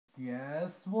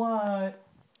Guess what?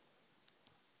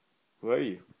 Who are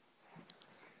you?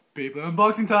 Beyblade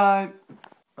unboxing time!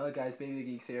 Alright guys, Baby the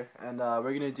Geeks here, and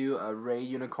we're gonna do a Ray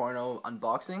Unicorno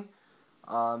unboxing.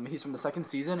 He's from the second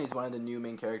season. He's one of the new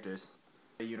main characters.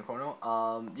 Ray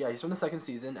Unicorno. Yeah, he's from the second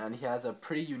season, and he has a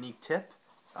pretty unique tip.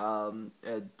 A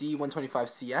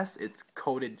D125CS. It's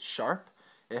coated sharp.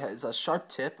 It has a sharp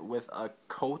tip with a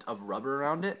coat of rubber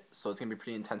around it, so it's gonna be a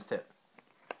pretty intense tip.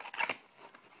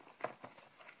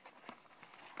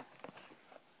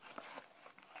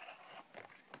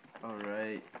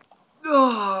 Alright.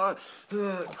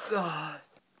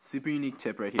 Super unique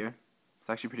tip right here. It's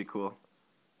actually pretty cool.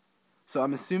 So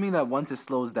I'm assuming that once it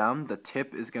slows down, the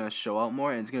tip is going to show out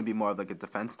more, and it's going to be more of like a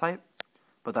defense type.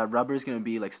 But that rubber is going to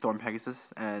be like Storm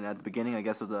Pegasus, and at the beginning, I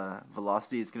guess, of the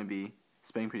velocity, it's going to be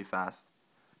spinning pretty fast.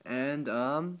 And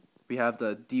we have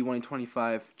the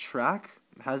D125 track.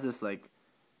 It has this like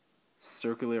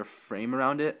circular frame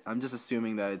around it. I'm just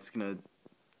assuming that it's going to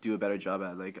do a better job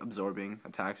at like absorbing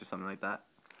attacks or something like that.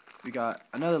 We got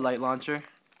another light launcher.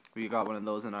 We got one of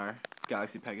those in our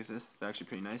Galaxy Pegasus. They're actually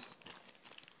pretty nice.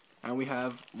 And we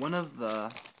have one of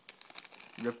the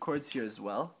ripcords here as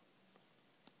well.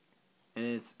 And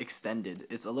it's extended.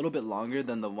 It's a little bit longer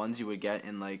than the ones you would get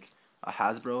in like a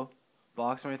Hasbro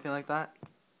box or anything like that.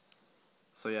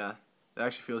 So yeah, it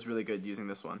actually feels really good using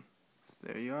this one.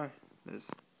 There you are. There's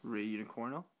Ray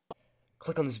Unicorno.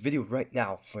 Click on this video right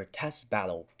now for a test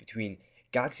battle between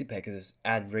Galaxy Pegasus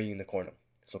and Ray Unicorno.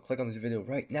 So click on this video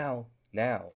right now.